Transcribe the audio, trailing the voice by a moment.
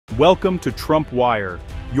Welcome to Trump Wire,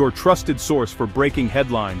 your trusted source for breaking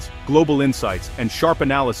headlines, global insights, and sharp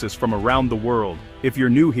analysis from around the world. If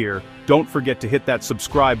you're new here, don't forget to hit that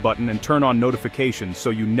subscribe button and turn on notifications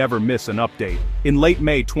so you never miss an update. In late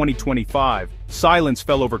May 2025, silence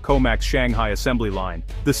fell over COMAC's Shanghai assembly line.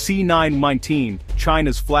 The C919,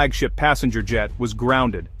 China's flagship passenger jet, was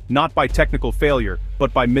grounded, not by technical failure,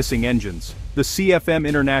 but by missing engines. The CFM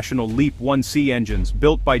International LEAP 1C engines,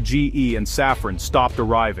 built by GE and Safran, stopped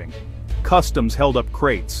arriving. Customs held up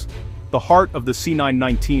crates. The heart of the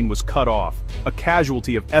C919 was cut off, a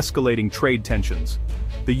casualty of escalating trade tensions.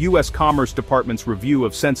 The U.S. Commerce Department's review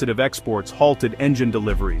of sensitive exports halted engine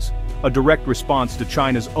deliveries, a direct response to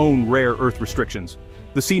China's own rare earth restrictions.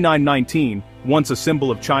 The C919, once a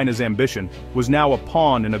symbol of China's ambition, was now a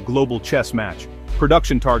pawn in a global chess match.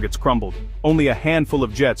 Production targets crumbled. Only a handful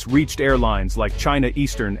of jets reached airlines like China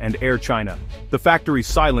Eastern and Air China. The factory's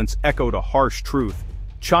silence echoed a harsh truth.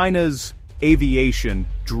 China's aviation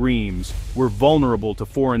dreams were vulnerable to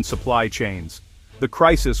foreign supply chains. The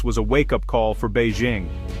crisis was a wake-up call for Beijing.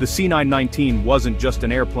 The C919 wasn't just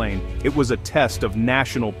an airplane, it was a test of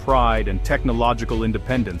national pride and technological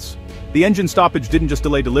independence. The engine stoppage didn't just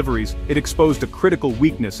delay deliveries, it exposed a critical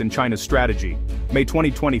weakness in China's strategy. May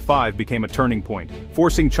 2025 became a turning point,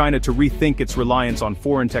 forcing China to rethink its reliance on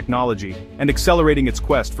foreign technology and accelerating its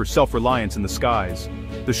quest for self-reliance in the skies.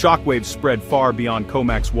 The shockwaves spread far beyond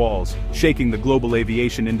COMAC's walls, shaking the global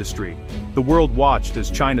aviation industry. The world watched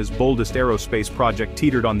as China's boldest aerospace project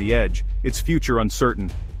teetered on the edge, its future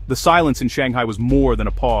uncertain. The silence in Shanghai was more than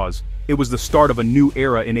a pause. It was the start of a new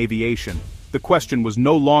era in aviation. The question was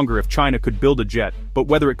no longer if China could build a jet, but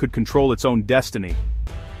whether it could control its own destiny.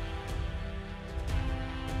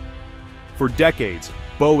 For decades,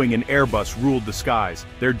 Boeing and Airbus ruled the skies.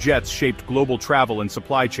 Their jets shaped global travel and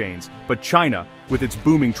supply chains, but China, with its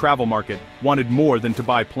booming travel market, wanted more than to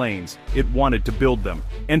buy planes. It wanted to build them.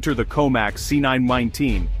 Enter the COMAC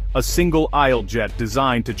C919, a single-aisle jet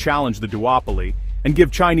designed to challenge the duopoly and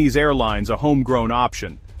give Chinese airlines a homegrown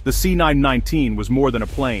option. The C919 was more than a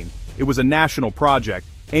plane. It was a national project,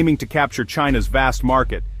 aiming to capture China's vast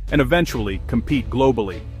market and eventually compete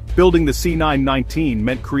globally. Building the C919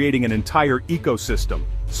 meant creating an entire ecosystem: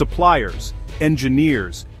 suppliers,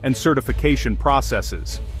 engineers, and certification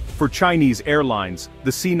processes. For Chinese airlines,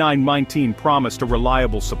 the C919 promised a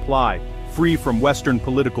reliable supply, free from Western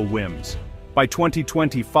political whims. By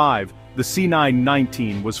 2025, the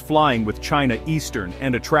C919 was flying with China Eastern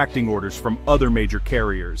and attracting orders from other major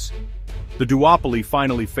carriers. The duopoly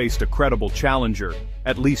finally faced a credible challenger,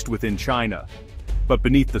 at least within China. But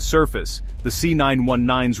beneath the surface, the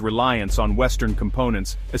C919's reliance on Western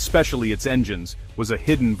components, especially its engines, was a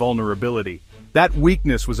hidden vulnerability. That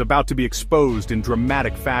weakness was about to be exposed in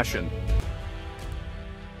dramatic fashion.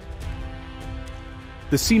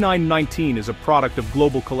 The C919 is a product of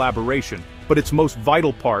global collaboration, but its most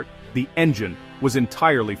vital part, the engine, was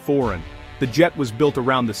entirely foreign. The jet was built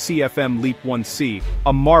around the CFM LEAP 1C,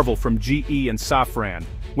 a marvel from GE and Safran.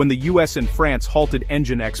 When the US and France halted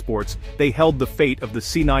engine exports, they held the fate of the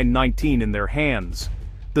C919 in their hands.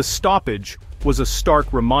 The stoppage was a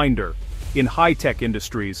stark reminder. In high-tech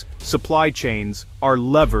industries, supply chains are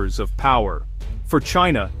levers of power. For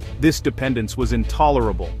China, this dependence was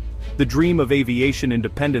intolerable. The dream of aviation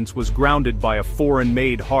independence was grounded by a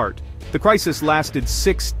foreign-made heart. The crisis lasted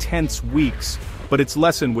 6 tense weeks, but its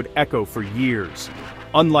lesson would echo for years.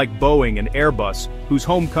 Unlike Boeing and Airbus, whose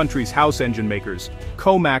home countries house engine makers,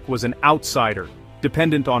 COMAC was an outsider,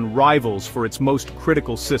 dependent on rivals for its most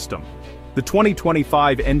critical system. The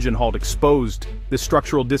 2025 engine halt exposed this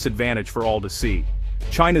structural disadvantage for all to see.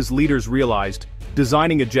 China's leaders realized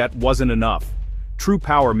designing a jet wasn't enough. True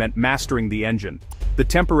power meant mastering the engine. The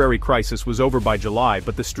temporary crisis was over by July,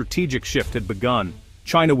 but the strategic shift had begun.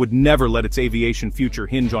 China would never let its aviation future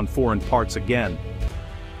hinge on foreign parts again.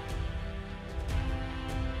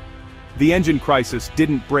 The engine crisis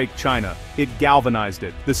didn't break China, it galvanized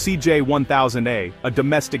it. The CJ1000A, a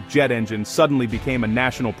domestic jet engine, suddenly became a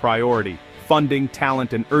national priority. Funding,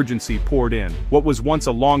 talent, and urgency poured in. What was once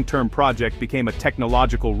a long-term project became a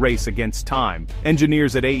technological race against time.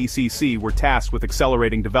 Engineers at AECC were tasked with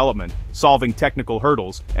accelerating development, solving technical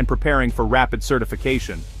hurdles, and preparing for rapid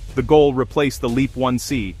certification. The goal: replace the LEAP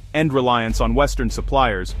 1C, end reliance on Western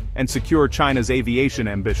suppliers, and secure China's aviation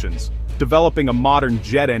ambitions. Developing a modern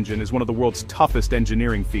jet engine is one of the world's toughest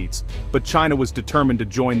engineering feats, but China was determined to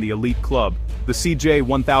join the elite club. The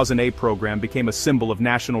CJ1000A program became a symbol of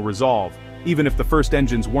national resolve. Even if the first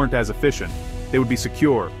engines weren't as efficient, they would be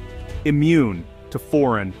secure, immune to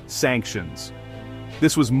foreign sanctions.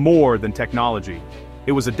 This was more than technology.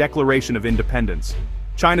 It was a declaration of independence.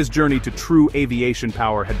 China's journey to true aviation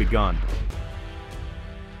power had begun.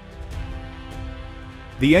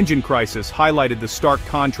 The engine crisis highlighted the stark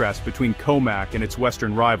contrast between COMAC and its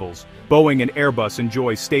Western rivals. Boeing and Airbus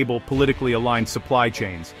enjoy stable, politically aligned supply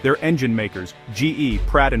chains. Their engine makers, GE,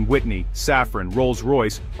 Pratt & Whitney, Safran,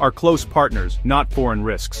 Rolls-Royce, are close partners, not foreign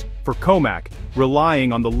risks. For COMAC,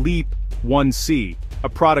 relying on the LEAP 1C, a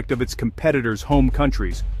product of its competitors' home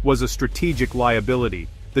countries, was a strategic liability.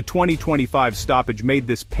 The 2025 stoppage made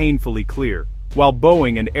this painfully clear. While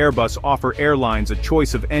Boeing and Airbus offer airlines a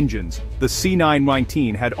choice of engines, the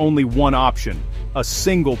C919 had only one option: a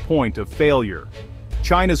single point of failure.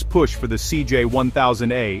 China's push for the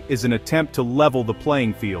CJ1000A is an attempt to level the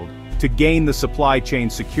playing field, to gain the supply chain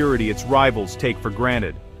security its rivals take for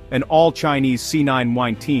granted. An all-Chinese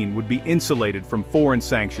C919 would be insulated from foreign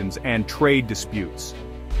sanctions and trade disputes.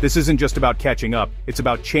 This isn't just about catching up, it's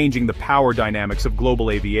about changing the power dynamics of global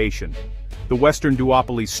aviation. The Western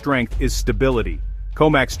duopoly's strength is stability.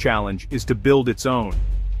 COMAC's challenge is to build its own.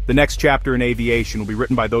 The next chapter in aviation will be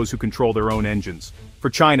written by those who control their own engines. For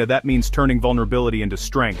China, that means turning vulnerability into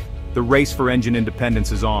strength. The race for engine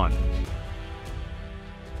independence is on.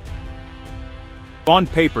 On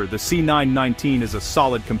paper, the C919 is a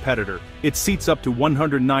solid competitor. It seats up to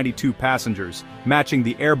 192 passengers, matching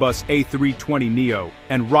the Airbus A320neo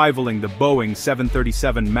and rivaling the Boeing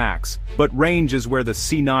 737 MAX. But range is where the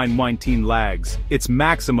C919 lags. Its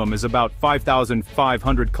maximum is about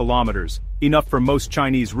 5,500 kilometers, enough for most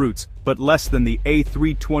Chinese routes, but less than the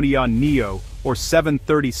A320neo or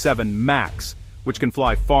 737 MAX, which can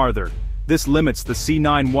fly farther. This limits the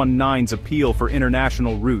C919's appeal for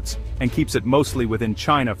international routes and keeps it mostly within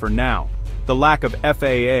China for now. The lack of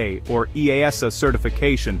FAA or EASA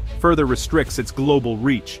certification further restricts its global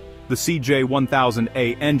reach. The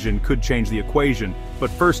CJ1000A engine could change the equation,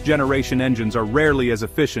 but first-generation engines are rarely as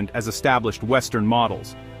efficient as established Western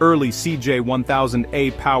models. Early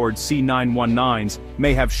CJ1000A-powered C919s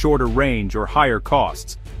may have shorter range or higher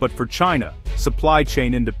costs, but for China, supply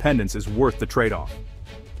chain independence is worth the trade-off.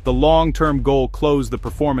 The long-term goal closed the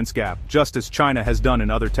performance gap, just as China has done in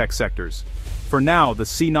other tech sectors. For now, the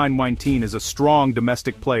C919 is a strong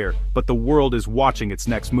domestic player, but the world is watching its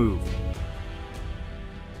next move.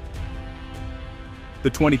 The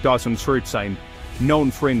 2013 known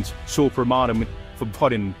friends supermarket for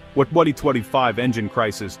 2025 engine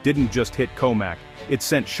crisis didn't just hit COMAC, it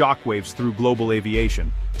sent shockwaves through global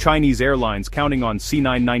aviation. Chinese airlines counting on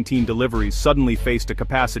C919 deliveries suddenly faced a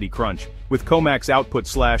capacity crunch. With COMAC's output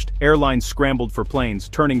slashed, airlines scrambled for planes,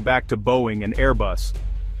 turning back to Boeing and Airbus.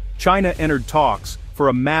 China entered talks for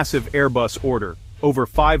a massive Airbus order, over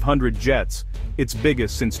 500 jets, its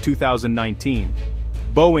biggest since 2019.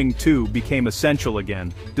 Boeing, too, became essential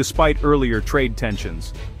again, despite earlier trade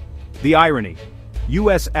tensions. The irony: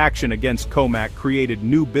 U.S. action against COMAC created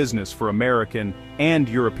new business for American and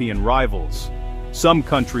European rivals. Some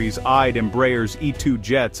countries eyed Embraer's E-2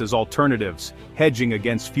 jets as alternatives, hedging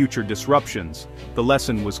against future disruptions. The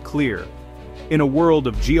lesson was clear. In a world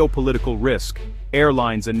of geopolitical risk,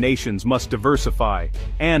 airlines and nations must diversify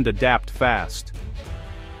and adapt fast.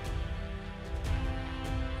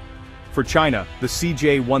 For China, the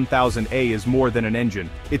CJ1000A is more than an engine,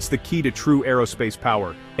 it's the key to true aerospace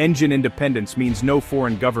power. Engine independence means no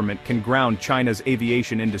foreign government can ground China's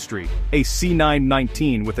aviation industry. A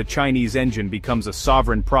C919 with a Chinese engine becomes a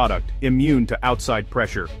sovereign product, immune to outside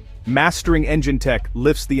pressure. Mastering engine tech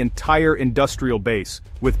lifts the entire industrial base,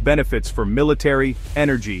 with benefits for military,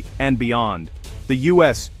 energy, and beyond. The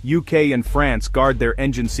US, UK, and France guard their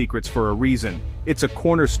engine secrets for a reason. It's a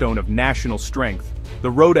cornerstone of national strength. The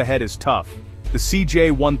road ahead is tough. The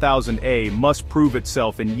CJ1000A must prove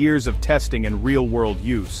itself in years of testing and real-world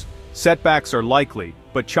use. Setbacks are likely,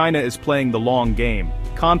 but China is playing the long game,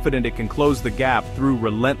 confident it can close the gap through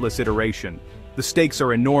relentless iteration. The stakes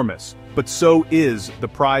are enormous, but so is the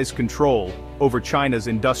prize control over China's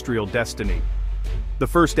industrial destiny. The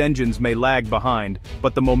first engines may lag behind,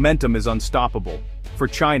 but the momentum is unstoppable. For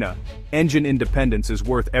China, engine independence is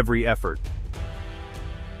worth every effort.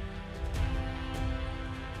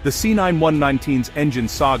 The C919's engine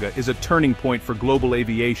saga is a turning point for global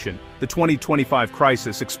aviation. The 2025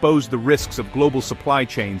 crisis exposed the risks of global supply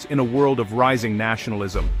chains in a world of rising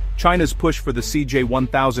nationalism. China's push for the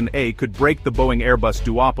CJ1000A could break the Boeing-Airbus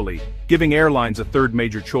duopoly, giving airlines a third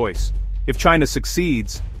major choice. If China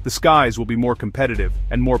succeeds, the skies will be more competitive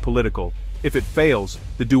and more political. If it fails,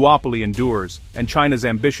 the duopoly endures, and China's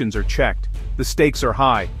ambitions are checked. The stakes are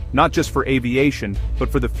high, not just for aviation,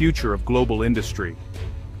 but for the future of global industry.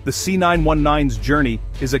 The C919's journey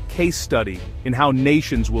is a case study in how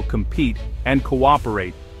nations will compete and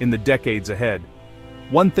cooperate in the decades ahead.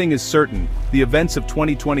 One thing is certain, the events of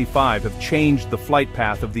 2025 have changed the flight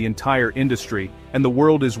path of the entire industry, and the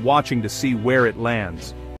world is watching to see where it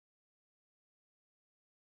lands.